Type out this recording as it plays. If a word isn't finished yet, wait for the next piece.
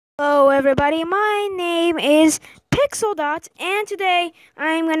everybody, my name is Pixel Dot, and today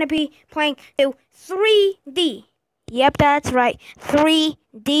I'm going to be playing 3D. Yep, that's right,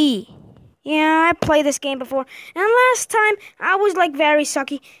 3D. Yeah, I played this game before, and last time I was like very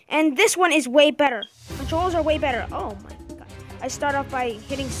sucky, and this one is way better. Controls are way better. Oh my god. I start off by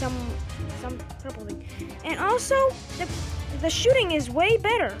hitting some purple thing. And also, the shooting is way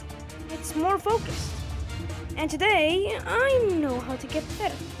better. It's more focused. And today, I know how to get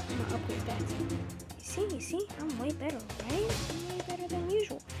better. I'm gonna upgrade that. You see? I'm way better, right? I'm way better than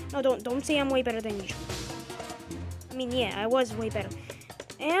usual. No, don't say I'm way better than usual. I mean, yeah, I was way better.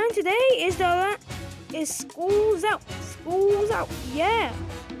 And today is school's out. School's out, yeah.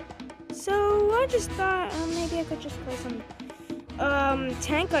 So I just thought maybe I could just play some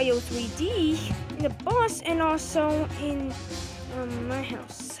Tank.io 3D in the bus and also in my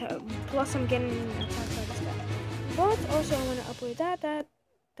house. Plus I'm getting attacked by this guy. But also I want to upgrade that,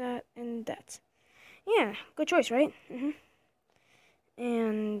 and that. Yeah, good choice, right?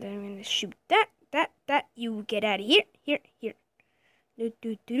 And I'm gonna shoot that. You get out of here. Here.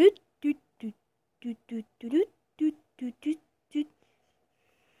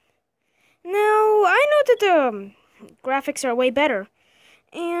 Now I know that the graphics are way better.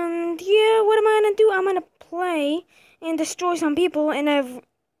 And yeah, what am I gonna do? I'm gonna play and destroy some people, and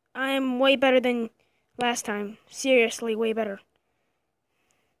I'm way better than last time. Seriously, way better.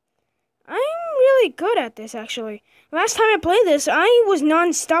 I'm really good at this, actually. Last time I played this, I was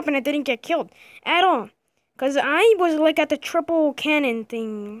non-stop and I didn't get killed at all. Because I was like at the triple cannon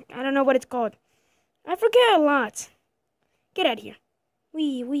thing. I don't know what it's called. I forget a lot. Get out of here.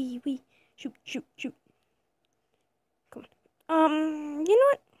 Wee. Shoot. Come on. You know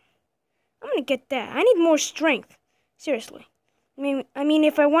what? I'm gonna get that. I need more strength. Seriously. I mean,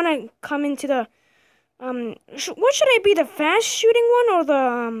 if I want to come into the what should I be, the fast shooting one or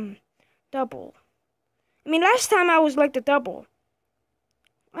the double? I mean, last time I was like the double.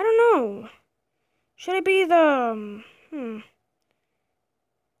 I don't know. Should I be the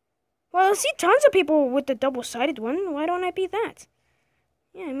Well, I see tons of people with the double-sided one. Why don't I be that?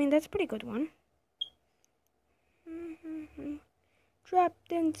 Yeah, I mean, that's a pretty good one.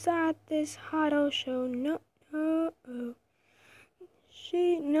 Trapped inside this hot old show. No.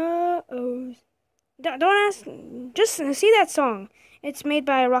 She knows. Don't ask. Just see that song. It's made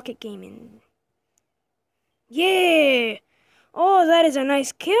by Rocket Gaming. Yeah. Oh, that is a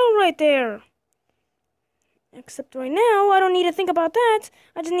nice kill right there. Except right now, I don't need to think about that.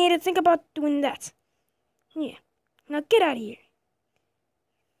 I just need to think about doing that. Yeah. Now get out of here.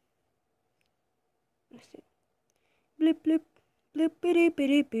 Let's see. Blip. Bloop,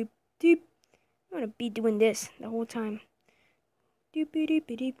 I'm gonna be doing this the whole time. Get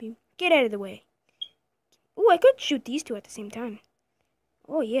out of the way. Ooh, I could shoot these two at the same time.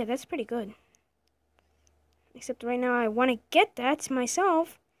 Oh yeah, that's pretty good. Except right now I want to get that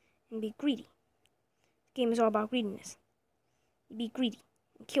myself and be greedy. This game is all about greediness. Be greedy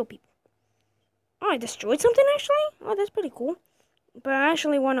and kill people. Oh, I destroyed something actually? Oh, that's pretty cool. But I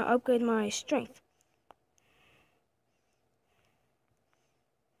actually want to upgrade my strength.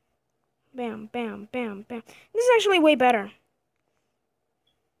 Bam. This is actually way better.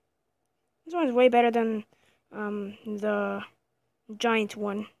 This one's way better than the giant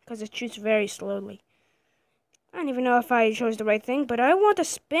one, because it shoots very slowly. I don't even know if I chose the right thing, but I want the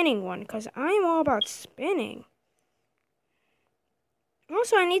spinning one, because I'm all about spinning.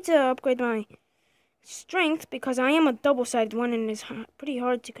 Also, I need to upgrade my strength, because I am a double-sided one, and it's pretty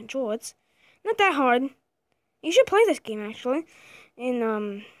hard to control. It's not that hard. You should play this game, actually.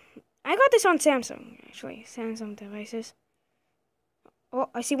 And, I got this on Samsung, actually. Samsung devices.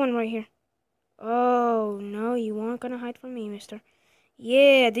 Oh, I see one right here. Oh, no, you weren't gonna hide from me, mister.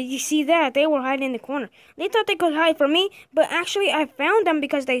 Yeah, did you see that? They were hiding in the corner. They thought they could hide from me, but actually I found them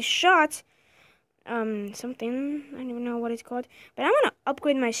because they shot, something. I don't even know what it's called. But I'm gonna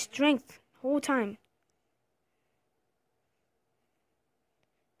upgrade my strength the whole time.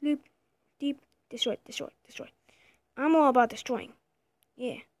 Loop, deep, destroy. I'm all about destroying.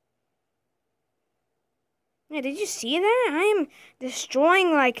 Yeah. Yeah, did you see that? I am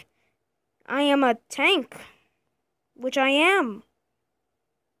destroying like I am a tank. Which I am.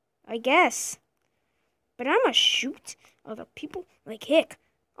 I guess. But I'm a shoot other people like heck.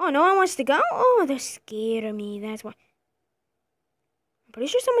 Oh, no one wants to go? Oh, they're scared of me. That's why. I'm pretty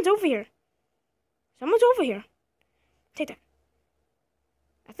sure someone's over here. Take that.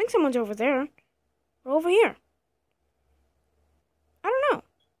 I think someone's over there. Or over here. I don't know.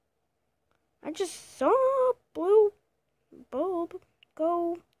 I just saw a blue bulb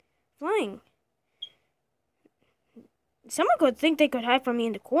go flying. Someone could think they could hide from me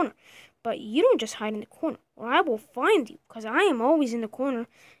in the corner, but you don't just hide in the corner, or I will find you, because I am always in the corner,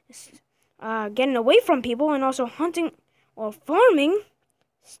 getting away from people and also hunting or farming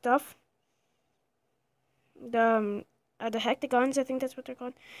stuff. The hectagons, I think that's what they're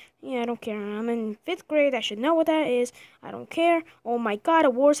called. Yeah, I don't care. I'm in 5th grade. I should know what that is. I don't care. Oh my god, a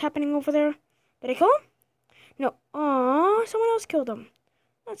war's happening over there. Did I kill him? No. Aww, someone else killed him.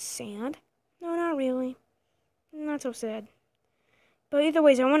 That's sad. No, not really. Not so sad. But either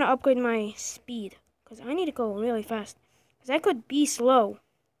ways, I want to upgrade my speed, because I need to go really fast. Because I could be slow.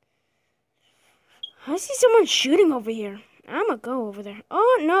 I see someone shooting over here. I'm going to go over there.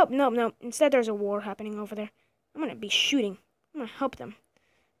 Oh, nope. Instead, there's a war happening over there. I'm going to be shooting. I'm going to help them.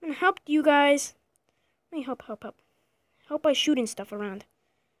 I'm going to help you guys. Let me help. Help by shooting stuff around.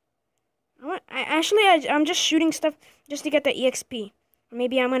 I'm just shooting stuff just to get the EXP. Or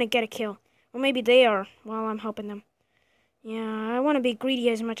maybe I'm going to get a kill. Or maybe they are while I'm helping them. Yeah, I want to be greedy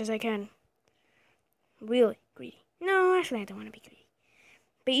as much as I can. Really greedy. No, actually I don't want to be greedy.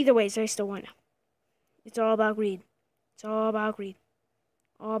 But either ways, I still want to. It's all about greed. It's all about greed.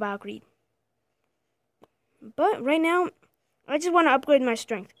 All about greed. But right now, I just want to upgrade my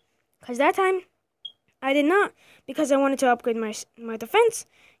strength. Because that time, I did not. Because I wanted to upgrade my defense.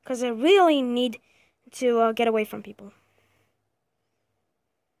 Because I really need to get away from people.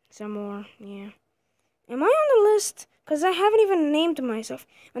 Some more, yeah. Am I on the list? Because I haven't even named myself.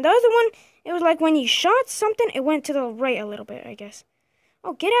 And the other one, it was like when you shot something, it went to the right a little bit, I guess.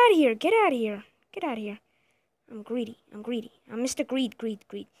 Oh, get out of here. Get out of here. Get out of here. I'm greedy. I'm Mr. Greed.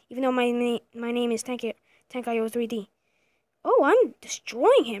 Even though my name is Tank IO 3D. Oh, I'm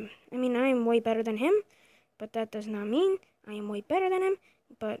destroying him. I mean, I am way better than him. But that does not mean I am way better than him.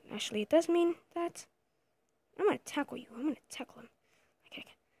 But actually, it does mean that I'm going to tackle you. I'm going to tackle him. Okay.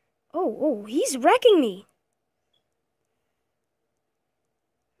 Oh, he's wrecking me.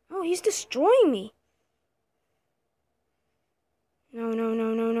 Oh, he's destroying me. No.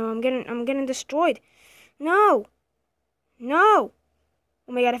 I'm getting destroyed. No. Oh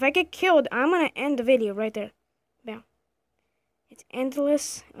my god, if I get killed, I'm gonna end the video right there. Bam. It's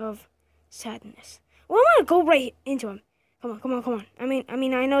endless of sadness. Well, I'm gonna go right into him. Come on. I mean,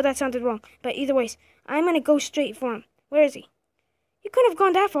 I know that sounded wrong, but either ways, I'm gonna go straight for him. Where is he? He couldn't have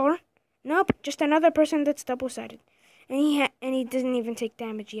gone that far. Nope, just another person that's double-sided. And he doesn't even take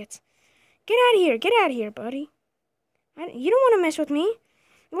damage yet. Get out of here, buddy. You don't want to mess with me.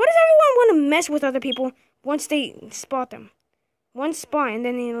 Why does everyone want to mess with other people once they spot them? One spot, and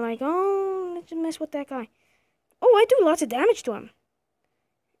then they're like, oh, let's just mess with that guy. Oh, I do lots of damage to him.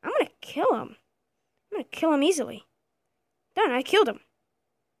 I'm going to kill him. I'm going to kill him easily. Done, I killed him.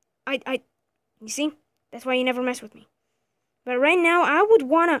 You see? That's why you never mess with me. But right now, I would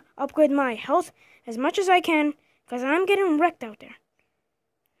want to upgrade my health as much as I can, because I'm getting wrecked out there.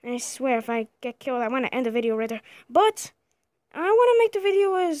 And I swear, if I get killed, I want to end the video right there. But I want to make the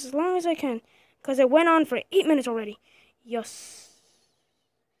video as long as I can, because it went on for 8 minutes already. Yes.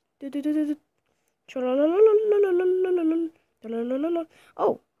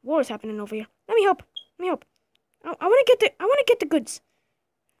 Oh, war is happening over here. Let me help. I want to get the goods.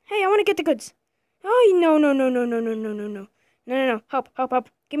 Hey, I want to get the goods. Oh, no. No. Help.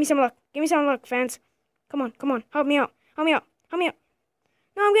 Give me some luck, fans. Come on. Help me out.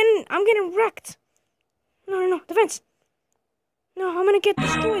 No, I'm getting wrecked. No. Defense. No, I'm gonna get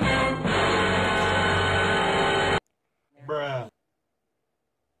destroyed. Bruh.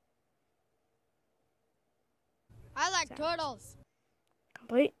 I like turtles.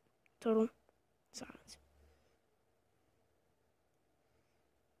 Complete total silence.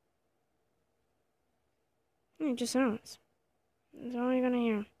 Just silence. That's all you're gonna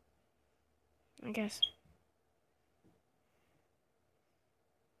hear. I guess.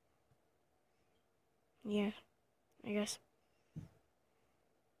 Yeah, I guess.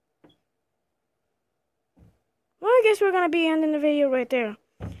 Well, I guess we're gonna be ending the video right there.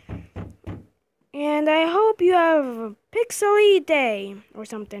 And I hope you have a pixely day or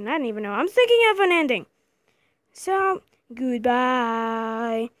something. I don't even know. I'm thinking of an ending. So,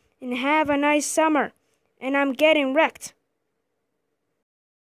 goodbye. And have a nice summer. And I'm getting wrecked.